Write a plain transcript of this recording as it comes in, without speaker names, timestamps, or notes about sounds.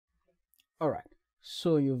Alright,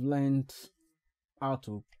 so you've learned how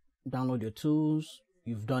to download your tools,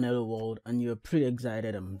 you've done Hello World, and you're pretty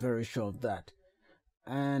excited. I'm very sure of that.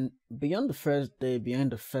 And beyond the first day, beyond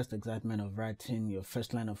the first excitement of writing your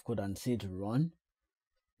first line of code and see it run,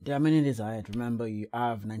 there are many days ahead. Remember, you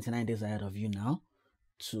have 99 days ahead of you now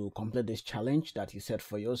to complete this challenge that you set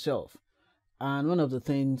for yourself. And one of the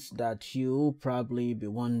things that you'll probably be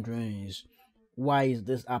wondering is, why is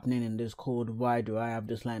this happening in this code? Why do I have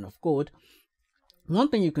this line of code? One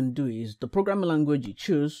thing you can do is the programming language you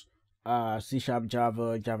choose, C#,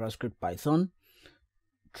 Java, JavaScript, Python.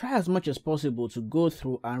 Try as much as possible to go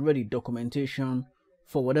through and read the documentation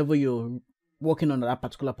for whatever you're working on at that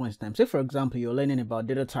particular point in time. Say, for example, you're learning about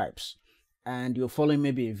data types and you're following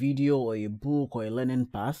maybe a video or a book or a learning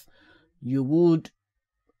path. You would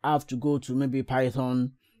have to go to maybe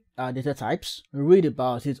Python data types, read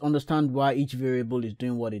about it, understand why each variable is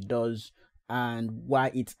doing what it does and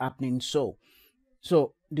why it's happening so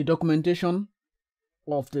the documentation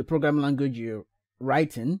of the programming language you're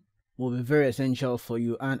writing will be very essential for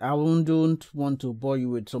you. And I don't want to bore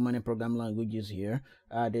you with so many programming languages here.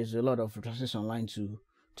 There's a lot of resources online to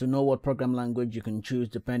know what programming language you can choose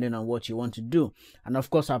depending on what you want to do. And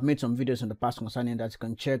of course, I've made some videos in the past concerning that. You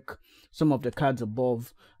can check some of the cards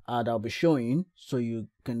above that I'll be showing, so you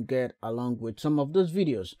can get along with some of those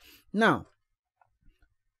videos. Now,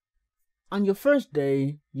 on your first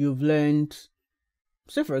day, you've learned,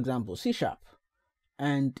 say for example, C#,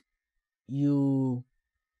 and you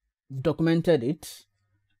documented it,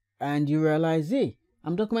 and you realize, hey,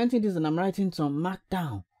 I'm documenting this and I'm writing some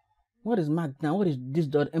markdown. What is markdown? What is this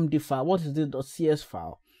 .md file? What is this .cs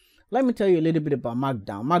file? Let me tell you a little bit about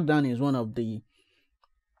markdown. Markdown is one of the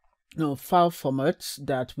file formats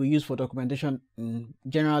that we use for documentation.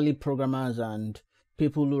 Generally, programmers and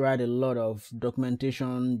people who write a lot of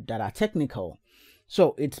documentation that are technical.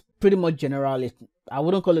 So it's pretty much general. I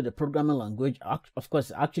wouldn't call it a programming language. Of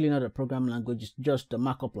course, it's actually not a programming language. It's just a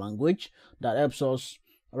markup language that helps us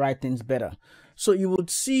write things better. So you would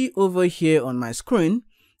see over here on my screen,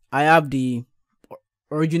 I have the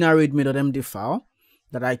original readme.md file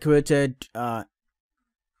that I created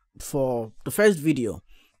for the first video.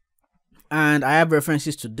 And I have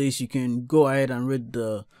references to this. You can go ahead and read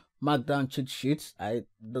the markdown cheat sheets.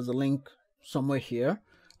 There's a link somewhere here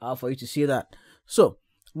for you to see that. So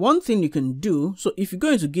one thing you can do, so if you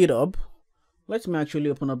go into GitHub, let me actually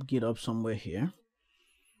open up GitHub somewhere here.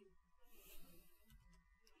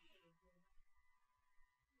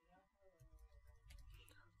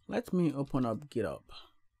 Let me open up GitHub.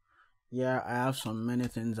 Yeah, I have many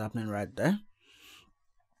things happening right there.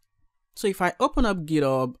 So if I open up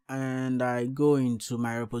GitHub and I go into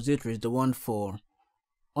my repositories, the one for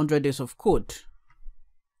 100 days of code,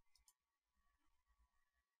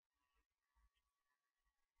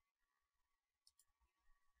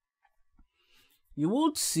 you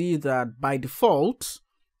would see that by default,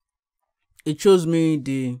 it shows me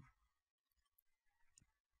the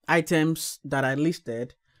items that I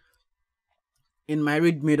listed in my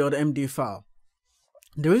readme.md file.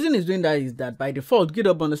 The reason it's doing that is that by default,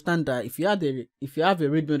 GitHub understands that if you have a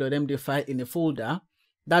readme.md file in a folder,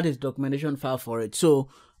 that is documentation file for it. So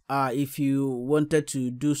if you wanted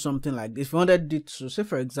to do something like this, if you wanted it to, say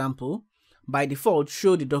for example, by default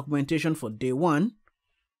show the documentation for day 1,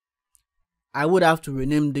 I would have to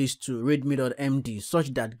rename this to readme.md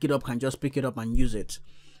such that GitHub can just pick it up and use it.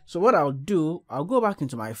 So what I'll do, I'll go back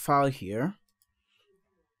into my file here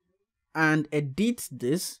and edit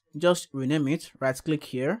this, just rename it, right click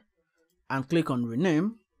here and click on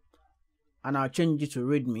rename, and I'll change it to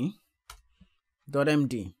readme.md.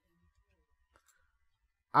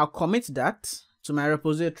 I'll commit that to my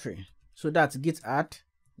repository. So that's git add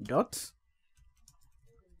dot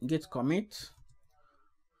git commit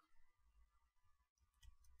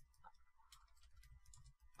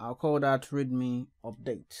I'll call that readme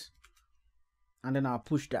update, and then I'll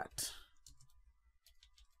push that.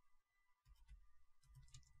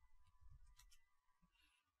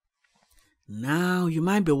 Now you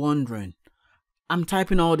might be wondering, I'm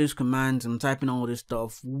typing all these commands, I'm typing all this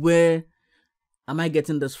stuff, where am I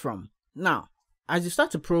getting this from? Now, as you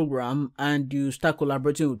start to program and you start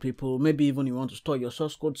collaborating with people, maybe even you want to store your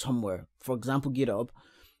source code somewhere, for example GitHub,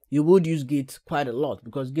 you would use Git quite a lot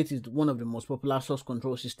because Git is one of the most popular source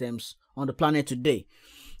control systems on the planet today.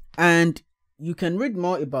 And you can read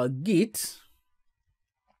more about Git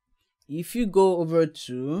if you go over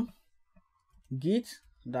to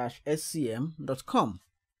git-scm.com.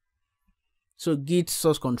 So Git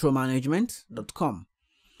source control management.com.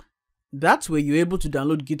 That's where you're able to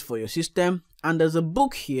download Git for your system. And there's a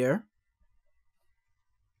book here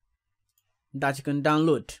that you can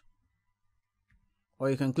download. or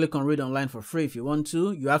you can click on read online for free if you want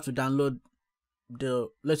to. You have to download the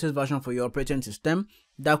latest version for your operating system.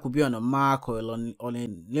 That could be on a Mac or on a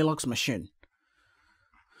Linux machine.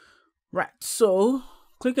 Right, so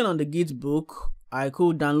clicking on the Git book, I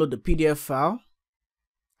could download the PDF file,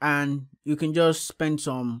 and you can just spend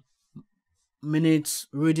some minutes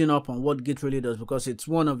reading up on what Git really does, because it's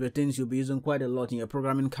one of the things you'll be using quite a lot in your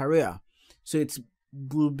programming career. So it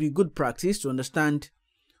will be good practice to understand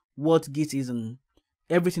what Git is and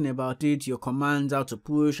everything about it, your commands, how to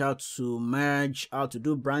push, how to merge, how to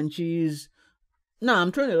do branches. Now,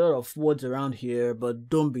 I'm throwing a lot of words around here, but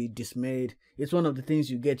don't be dismayed. It's one of the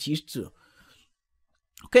things you get used to.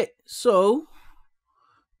 Okay, so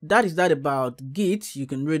that is that about Git. You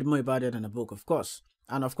can read more about it in a book, of course.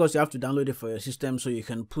 And of course, you have to download it for your system so you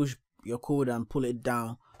can push your code and pull it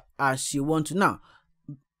down as you want to. Now,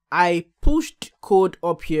 I pushed code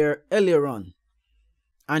up here earlier on,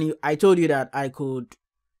 and I told you that I could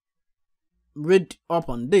read up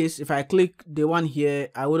on this. If I click the one here,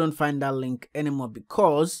 I wouldn't find that link anymore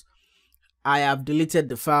because I have deleted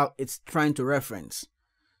the file it's trying to reference.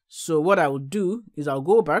 So what I will do is I'll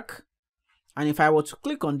go back, and if I were to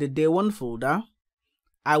click on the day one folder,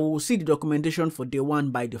 I will see the documentation for day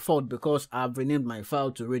one by default because I've renamed my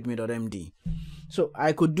file to readme.md. So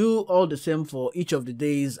I could do all the same for each of the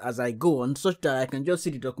days as I go on, such that I can just see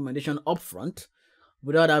the documentation up front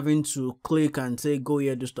without having to click and say go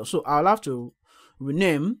here, do stuff. So I'll have to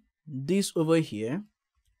rename this over here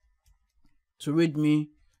to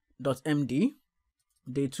readme.md.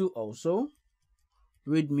 Day 2 also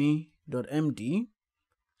readme.md.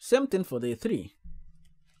 Same thing for day 3,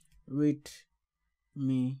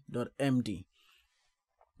 readme.md.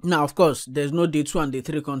 Now, of course, there's no day 2 and day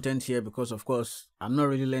 3 content here because, of course, I'm not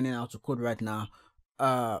really learning how to code right now.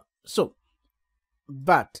 So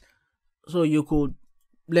you could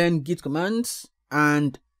learn Git commands,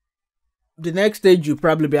 and the next stage you'll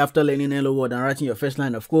probably be after learning hello world and writing your first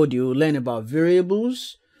line of code. You will learn about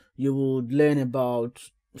variables. You will learn about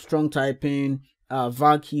strong typing,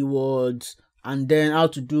 var keywords, and then how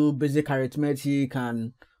to do basic arithmetic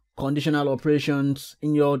and conditional operations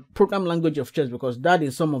in your program language of choice, because that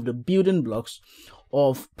is some of the building blocks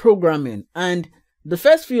of programming. And the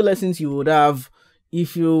first few lessons you would have,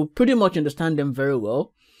 if you pretty much understand them very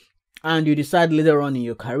well, and you decide later on in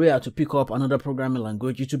your career to pick up another programming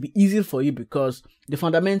language, it will be easy for you because the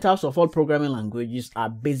fundamentals of all programming languages are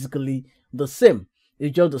basically the same.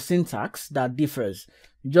 It's just the syntax that differs.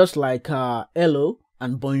 Just like hello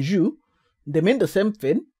and bonjour, they mean the same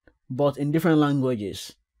thing, but in different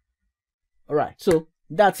languages. Alright, so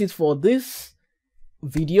that's it for this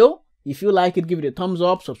video. If you like it, give it a thumbs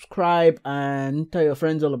up, subscribe, and tell your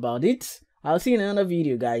friends all about it. I'll see you in another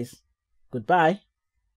video, guys. Goodbye.